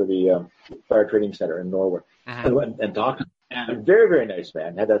pay for the fire training center in Norwood, and talked. And a very, very nice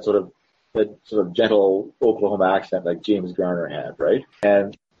man, had that sort of gentle Oklahoma accent like James Garner had, right?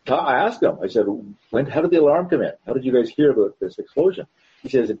 And I asked him, I said, how did the alarm come in? How did you guys hear about this explosion? He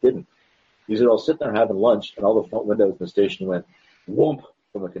says it didn't. He said, I was sitting there having lunch, and all the front windows in the station went whoomp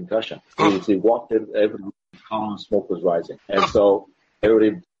from a concussion. So he walked in, every column of smoke was rising. And so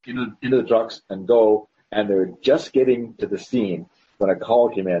everybody into the trucks and go, and they were just getting to the scene when a call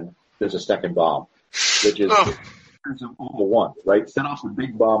came in, there's a second bomb, which is one, right? Set off a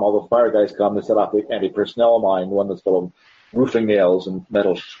big bomb, all the fire guys come, they set off the anti-personnel mine, one that's full of roofing nails and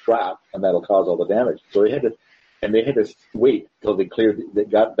metal scrap, and that'll cause all the damage. So they had to wait till they cleared, they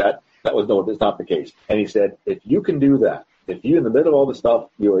got that. That was no, that's not the case. And he said, if you can do that, if you in the middle of all this stuff,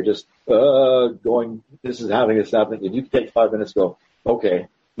 you are just going, this is happening, if you can take 5 minutes, go, okay.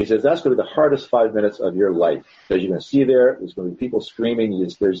 He says that's going to be the hardest 5 minutes of your life because you're going to see there's going to be people screaming. You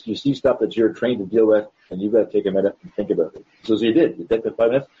see stuff that you're trained to deal with, and you've got to take a minute and think about it. So as you did, you take the 5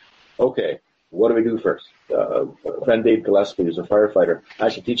 minutes. Okay, what do we do first? Friend Dave Gillespie, who's a firefighter,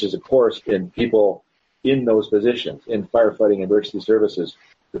 actually teaches a course in people in those positions in firefighting and emergency services.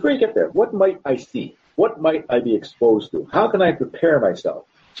 Before you get there, what might I see? What might I be exposed to? How can I prepare myself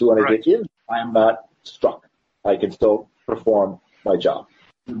so when I get in, I am not struck? I can still perform my job.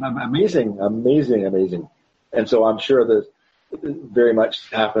 Amazing. And so I'm sure that very much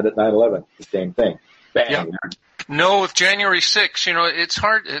happened at 9/11. The same thing. Bang. Yeah. No, with January 6th, it's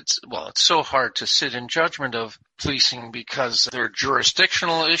hard. It's so hard to sit in judgment of policing because there are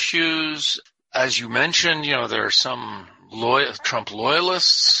jurisdictional issues. As you mentioned, there are some Trump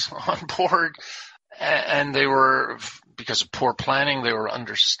loyalists on board, and they were, because of poor planning, they were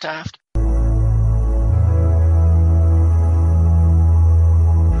understaffed.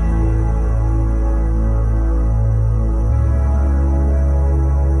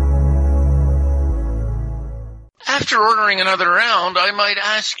 After ordering another round, I might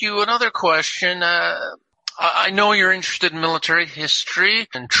ask you another question. I know you're interested in military history,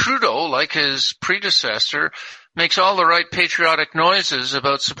 and Trudeau, like his predecessor, makes all the right patriotic noises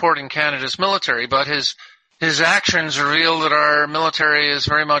about supporting Canada's military, but his actions reveal that our military is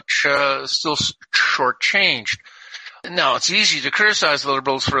very much still shortchanged. Now, it's easy to criticize the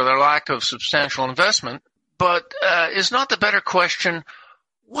Liberals for their lack of substantial investment, but is not the better question,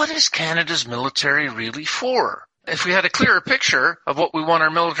 what is Canada's military really for? If we had a clearer picture of what we want our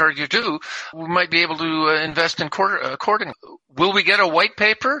military to do, we might be able to invest in accordingly. Will we get a white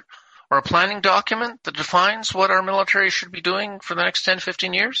paper or a planning document that defines what our military should be doing for the next 10,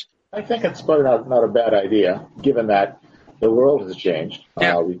 15 years? I think it's probably not a bad idea, given that the world has changed.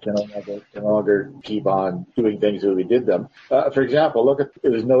 Yeah. We can no longer keep on doing things the way we did them. For example, it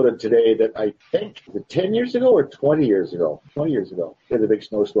was noted today that I think 10 years ago or 20 years ago, there was a big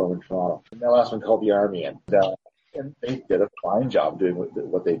snowstorm in Toronto. And the last one called the Army in. And they did a fine job doing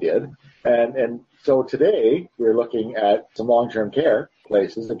what they did. And so today we're looking at some long-term care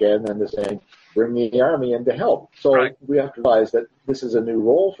places again, and they're saying, bring the Army in to help. So right. We have to realize that this is a new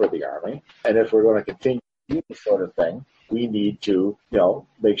role for the Army. And if we're going to continue this sort of thing, we need to,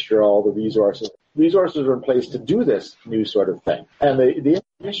 make sure all the resources are in place to do this new sort of thing. And the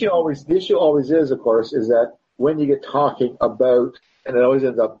issue always is, of course, is that when you get talking about, and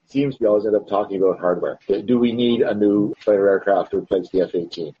it seems to always end up talking about hardware. Do we need a new fighter aircraft to replace the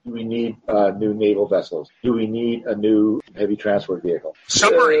F-18? Do we need new naval vessels? Do we need a new heavy transport vehicle?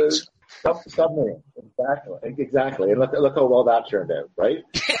 Submarines. Submarine, exactly. And look how well that turned out, right?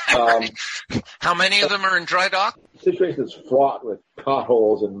 How many of them are in dry dock? The situation is fraught with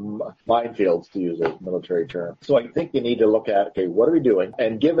potholes and minefields, to use a military term. So I think you need to look at, okay, what are we doing?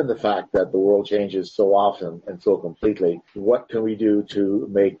 And given the fact that the world changes so often and so completely, what can we do to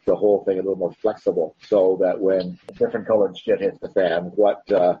make the whole thing a little more flexible so that when different colored shit hits the fan,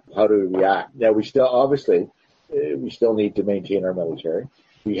 how do we react? Now, we still need to maintain our military.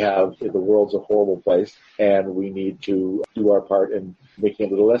 The world's a horrible place, and we need to do our part in making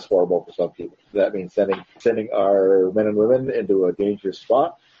it a little less horrible for some people. That means sending our men and women into a dangerous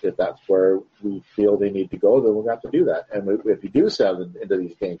spot. If that's where we feel they need to go, then we'll have to do that. And if we do send them into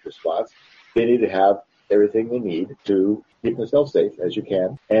these dangerous spots, they need to have everything they need to keep themselves safe as you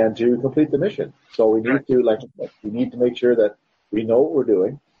can and to complete the mission. So we need to make sure that we know what we're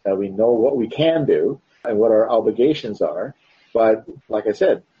doing, and we know what we can do and what our obligations are. But like I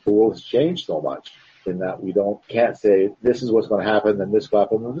said, the world has changed so much in that we can't say this is what's going to happen, then this will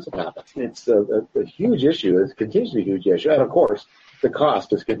happen, then this will happen. It's a huge issue. It continues to be a huge issue. And of course, the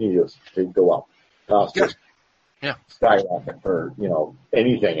cost just continues to go up. Cost is skyrocket for,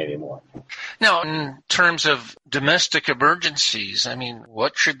 anything anymore. Now, in terms of domestic emergencies,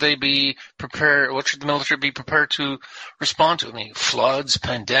 what should they be prepared? What should the military be prepared to respond to? Floods,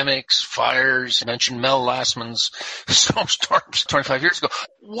 pandemics, fires. You mentioned Mel Lastman's snowstorms 25 years ago.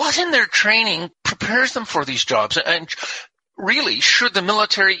 What in their training prepares them for these jobs? And really, should the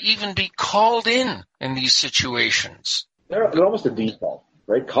military even be called in these situations? They're almost a default.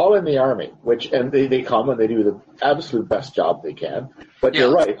 Right? Call in the Army, and they come and they do the absolute best job they can. But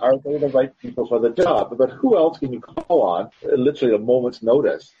You're right. Are they the right people for the job? But who else can you call on, literally a moment's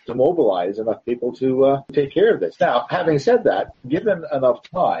notice, to mobilize enough people to take care of this? Now, having said that, given enough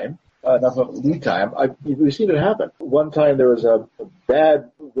time, enough of lead time, we've seen it happen. One time there was a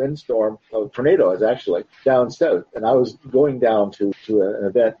bad windstorm, tornadoes actually, down south, and I was going down to an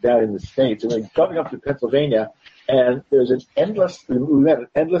event down in the States, and we're coming up to Pennsylvania. And we had an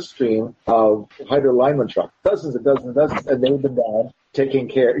endless stream of hydro lineman trucks, dozens and dozens and dozens, and they've been down taking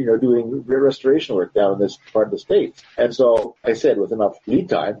care, doing restoration work down in this part of the States. And so I said, with enough lead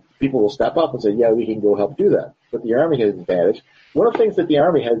time, people will step up and say, yeah, we can go help do that. But the Army has an advantage. One of the things that the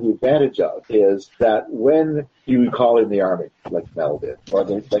Army has the advantage of is that when you call in the Army, like Mel did, or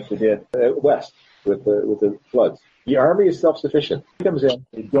like they did west with the floods, the Army is self-sufficient. It comes in,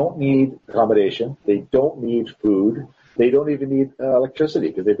 they don't need accommodation, they don't need food, they don't even need electricity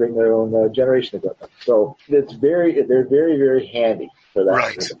because they bring their own generation equipment. So they're very, very handy for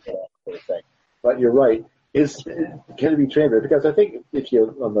that sort of thing. But you're right, can it be trained? Because I think if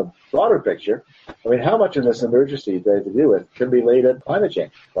you, on the broader picture, how much of this emergency they have to deal with can be laid at climate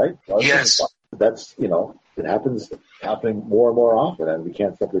change, right? Yes. That's, it happens happening more and more often, and we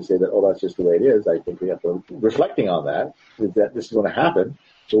can't simply say that, that's just the way it is. I think we have to, reflecting on that, is that this is going to happen,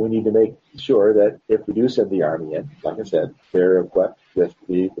 So we need to make sure that if we do send the Army in, like I said, they're equipped with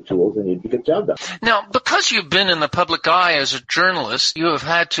the tools they need to get the job done. Now, because you've been in the public eye as a journalist, you have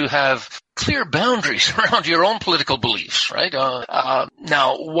had to have clear boundaries around your own political beliefs, right?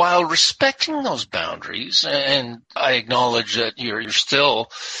 Now, while respecting those boundaries, and I acknowledge that you're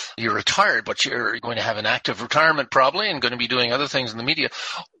retired, but you're going to have an active retirement probably and going to be doing other things in the media.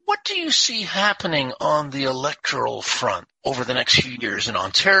 What do you see happening on the electoral front over the next few years in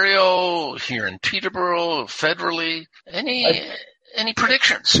Ontario, here in Peterborough, federally? Any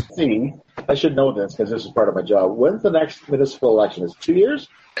predictions? I should know this because this is part of my job. When's the next municipal election? Is it 2 years?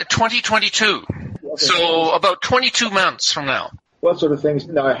 2022. Okay. So about 22 months from now. What sort of things?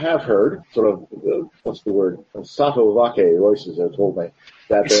 Now, I have heard sort of, what's the word? Sotto voce voices have told me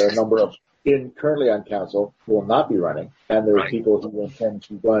that there are a number of currently on council who will not be running, and there are people who will intend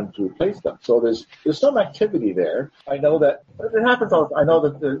to run to replace them. So there's some activity there. I know that it happens. I know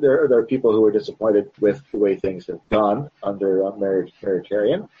that there are people who are disappointed with the way things have gone under Mayor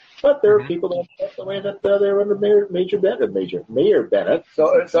but there are people that like the way that they're under Mayor Bennett.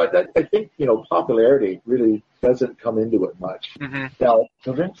 So I think popularity really doesn't come into it much. Mm-hmm. Now,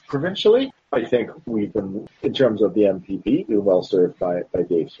 provincially, I think we've been, in terms of the MPP, been well served by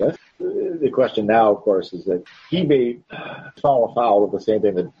Dave Smith. The question now, of course, is that he may fall afoul of the same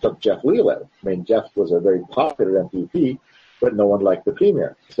thing that took Jeff Leland. I mean, Jeff was a very popular MPP, but no one liked the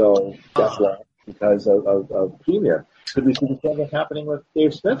Premier. So that's why, because of Premier. Could we see the same thing happening with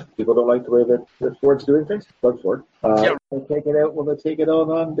Dave Smith? People don't like the way that Ford's doing things. Doug Ford. They take it out. Will they take it out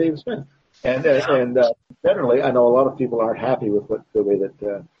on Dave Smith? And generally, I know a lot of people aren't happy with the way that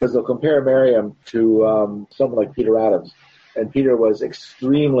because they'll compare Merriam to someone like Peter Adams, and Peter was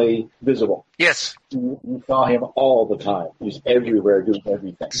extremely visible. Yes, you saw him all the time. He's everywhere doing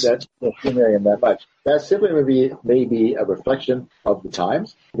everything. That's Merriam that much. That simply may be a reflection of the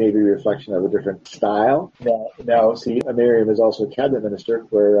times, maybe a reflection of a different style. Now, see, Merriam is also a cabinet minister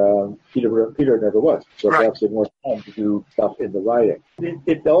where Peter never was. So perhaps he had more time to do stuff in the riding. I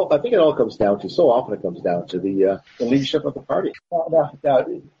think it all comes down to, so often it comes down to the leadership of the party. Now,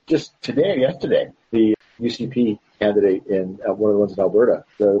 just yesterday, the UCP candidate in one of the ones in Alberta,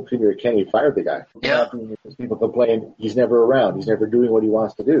 the Premier Kenney fired the guy. Yeah. People complain he's never around. He's never doing what he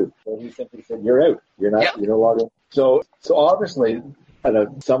wants to do. So he simply said, "You're out. You're not. Yeah. You're no longer." So obviously,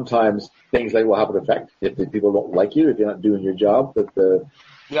 sometimes things will have an effect. If the people don't like you, if you're not doing your job, that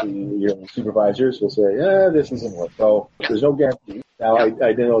your supervisors will say, this isn't work. So there's no guarantee. Now,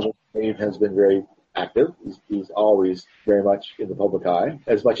 I do know that Dave has been very active. He's always very much in the public eye,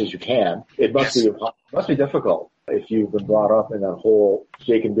 as much as you can. It must be difficult if you've been brought up in that whole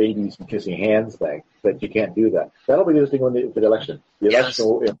shaking babies and kissing hands thing, that you can't do that. That'll be the thing for the election. The election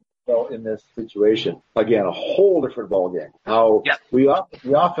will, in this situation, again, a whole different ballgame. We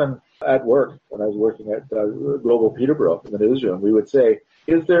often at work, when I was working at Global Peterborough in the newsroom, we would say,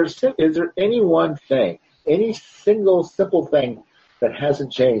 is there any one thing, any single simple thing that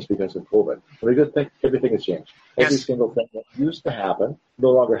hasn't changed because of COVID? We just think everything has changed. Every single thing that used to happen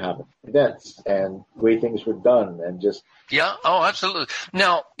no longer happens. Events and the way things were done and just... Yeah, oh, absolutely.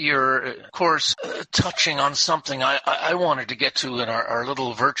 Now, you're, of course, touching on something I wanted to get to in our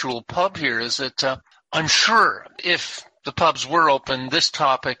little virtual pub here, is that I'm sure if the pubs were open, this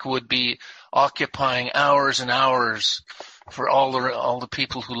topic would be occupying hours and hours for all the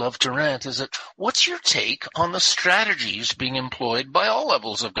people who love to rant. Is it, what's your take on the strategies being employed by all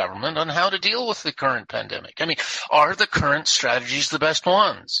levels of government on how to deal with the current pandemic? I mean, are the current strategies the best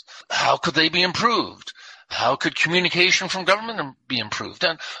ones? How could they be improved? How could communication from government be improved?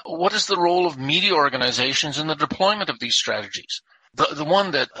 And what is the role of media organizations in the deployment of these strategies? The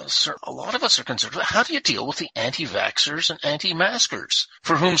one that a lot of us are concerned about, how do you deal with the anti-vaxxers and anti-maskers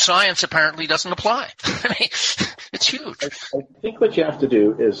for whom science apparently doesn't apply? I mean, it's huge. I think what you have to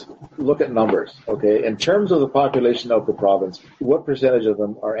do is look at numbers, okay? In terms of the population of the province, what percentage of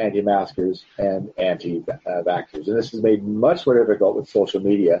them are anti-maskers and anti-vaxxers? And this is made much more difficult with social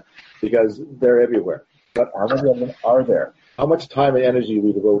media because they're everywhere. But how many of them are there? How much time and energy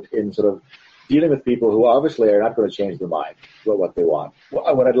we devote in sort of dealing with people who obviously are not going to change their mind about what they want.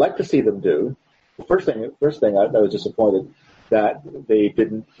 What I'd like to see them do, the first thing I was disappointed that they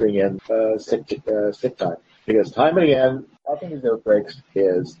didn't bring in sick time, because time and again, helping these outbreaks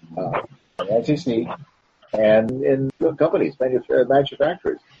is NCC and in companies,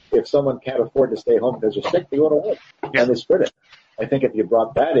 manufacturers. If someone can't afford to stay home because they're sick, they go to work and they spread it. I think if you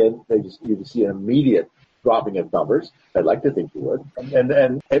brought that in, you'd see an immediate dropping of numbers. I'd like to think you would.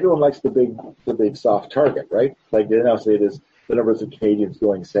 And everyone likes the big soft target, right? Like they now say it is the numbers of Canadians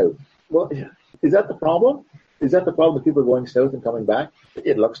going south. Well, is that the problem? Is that the problem with people going south and coming back?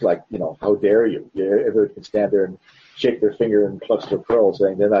 It looks like, how dare you? Everyone can stand there and shake their finger and clutch their pearl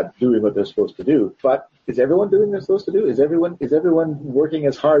saying they're not doing what they're supposed to do. But is everyone doing what they're supposed to do? Is everyone working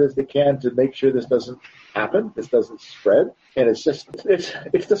as hard as they can to make sure this doesn't happen, this doesn't spread? And it's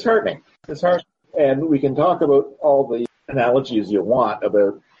disheartening. It's hard. And we can talk about all the analogies you want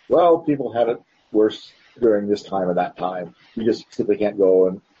about, well, people had it worse during this time or that time. You just simply can't go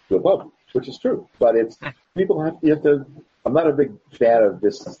and to a pub, which is true. But you have to, I'm not a big fan of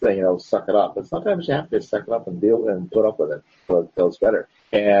this thing, suck it up. But sometimes you have to suck it up and deal and put up with it until it's better.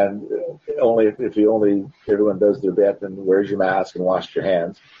 And only if everyone does their bit and wears your mask and washes your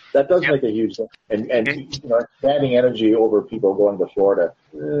hands, that does make a huge difference. And expanding energy over people going to Florida,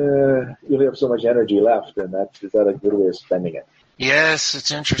 you only have so much energy left, and is that a good way of spending it? Yes,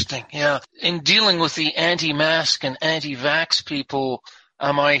 it's interesting. Yeah. In dealing with the anti-mask and anti-vax people,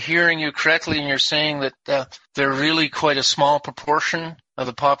 am I hearing you correctly and you're saying that they're really quite a small proportion of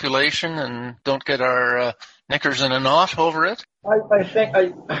the population and don't get our knickers in a knot over it? I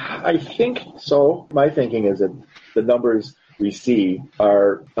think so. My thinking is that the numbers we see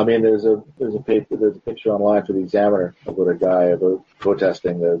are, there's a picture online for the Examiner about a guy about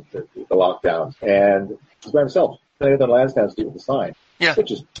protesting the lockdowns, and he's by himself. The Lansdowne Street with the sign,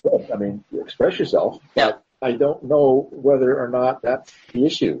 which is good. You express yourself, but I don't know whether or not that's the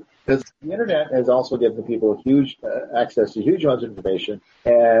issue. Because the internet has also given people huge access to huge amounts of information,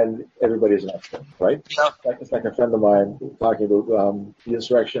 and everybody's an expert, right? Yeah. It's like a friend of mine talking about the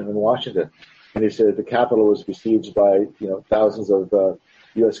insurrection in Washington, and he said the Capitol was besieged by thousands of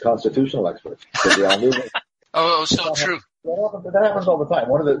U.S. constitutional experts. Oh, so true. That happens all the time.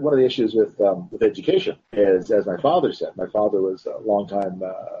 One of the issues with education is, as my father said, my father was a longtime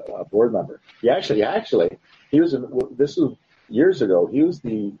board member. He was this was years ago. He was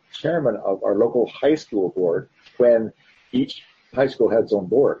the chairman of our local high school board when each high school had its own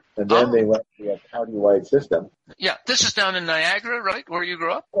board, and then they went to a county-wide system. Yeah, this is down in Niagara, right, where you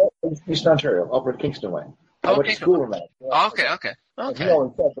grew up? Eastern Ontario, up at Kingston Way. I went to school in that. Okay. He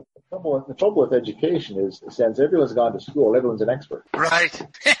always said the trouble with education is, since everyone's gone to school, everyone's an expert. Right.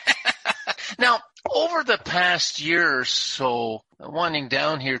 Now, over the past year or so, winding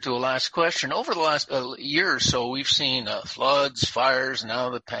down here to a last question, over the last year or so, we've seen floods, fires, now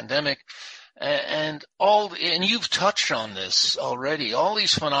the pandemic, and you've touched on this already. All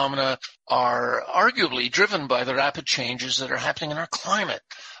these phenomena are arguably driven by the rapid changes that are happening in our climate.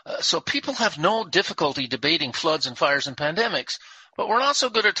 So people have no difficulty debating floods and fires and pandemics, but we're not so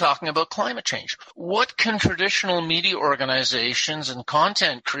good at talking about climate change. What can traditional media organizations and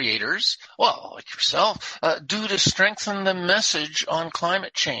content creators, well, like yourself, do to strengthen the message on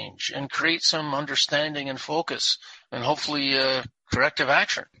climate change and create some understanding and focus and hopefully corrective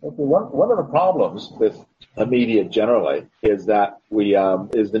action? One of the problems with the media generally is that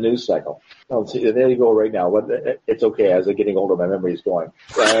is the news cycle. Oh, see, there you go right now. It's okay. As I'm getting older, my memory is going.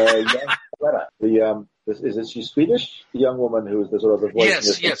 She's Swedish? The young woman who's the sort of the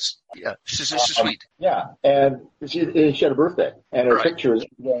voice. Yes. Yeah, she's sweet. Yeah, and she had a birthday, and her picture is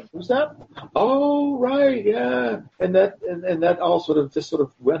going, who's that? Oh, right, yeah. And that all sort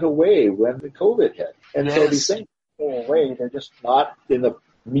of went away when the COVID hit. And so these things go away. They're just not in the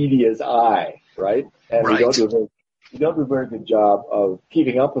media's eye, right? And we don't do a very good job of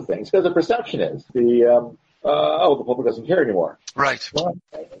keeping up with things, because the perception is the public doesn't care anymore. Right. Well,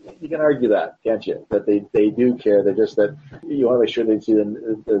 you can argue that, can't you? That they do care. They're just that you want to make sure they see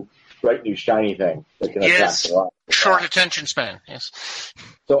the bright new shiny thing that can attract a lot. Short attention span. Yes.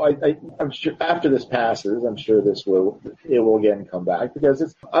 So I'm sure after this passes, I'm sure it will again come back,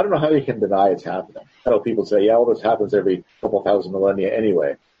 because I don't know how you can deny it's happening. I know people say, this happens every couple thousand millennia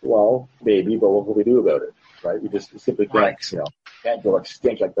anyway. Well, maybe, but what will we do about it? Right? We just simply can't, can't go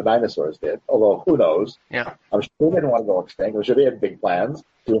extinct like the dinosaurs did. Although, who knows? Yeah. I'm sure they didn't want to go extinct. I'm sure they had big plans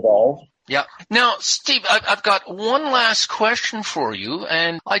to evolve. Yeah. Now, Steve, I've got one last question for you,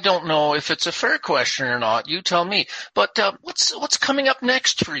 and I don't know if it's a fair question or not. You tell me. But what's coming up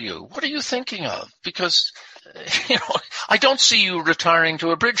next for you? What are you thinking of? Because I don't see you retiring to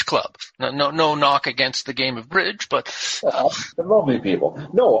a bridge club. No knock against the game of bridge, but the lovely people.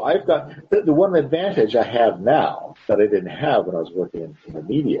 No, I've got the one advantage I have now that I didn't have when I was working in the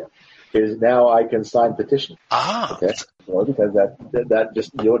media is now I can sign petitions. Okay? Well, because that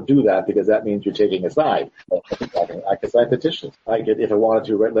just, you don't do that because that means you're taking a side. I can sign petitions. I could, if I wanted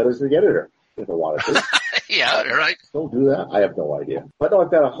to, write letters to the editor if I wanted to. Yeah, right. Don't do that. I have no idea. But no,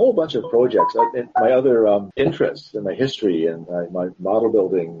 I've got a whole bunch of projects. My other interests and my history and my model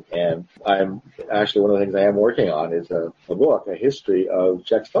building, and I'm actually one of the things I am working on is a book, a history of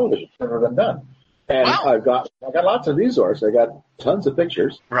Czech television. Never been done. And wow. I got lots of resources. I got tons of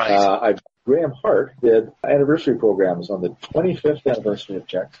pictures. Right. Graham Hart did anniversary programs on the 25th anniversary of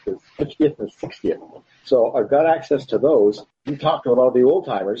Czechs, the 50th and 60th. So I've got access to those. We talked about all the old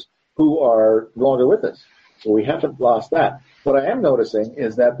timers who are no longer with us. So we haven't lost that. What I am noticing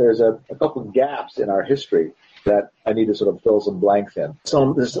is that there's a couple of gaps in our history that I need to sort of fill some blanks in.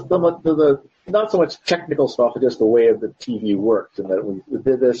 So there's not so much technical stuff, but just the way of the TV works, and that we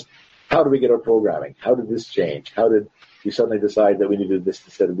did this. How do we get our programming? How did this change? How did we suddenly decide that we needed this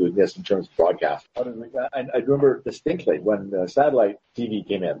instead of doing this in terms of broadcast? I remember distinctly when satellite TV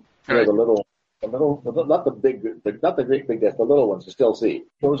came in. Right. The little, not the big disc, the little ones you still see.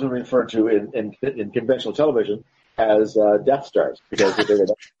 Those are referred to in conventional television as Death Stars, because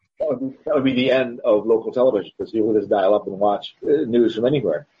that would be the end of local television, because people would just dial up and watch news from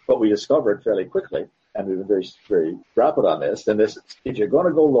anywhere. But we discovered fairly quickly, and we've been very, very rapid on this, and this, if you're going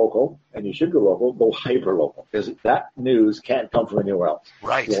to go local, and you should go local, go hyper-local, because that news can't come from anywhere else.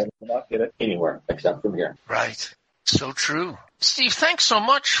 Right. You will not get it anywhere except from here. Right. So true. Steve, thanks so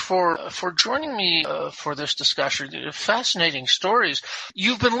much for joining me for this discussion. Fascinating stories.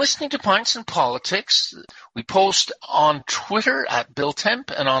 You've been listening to Pints and Politics. We post on Twitter at Bill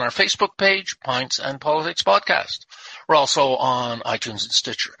Temp and on our Facebook page, Pints and Politics Podcast. We're also on iTunes and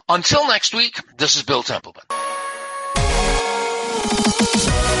Stitcher. Until next week, this is Bill Templeman.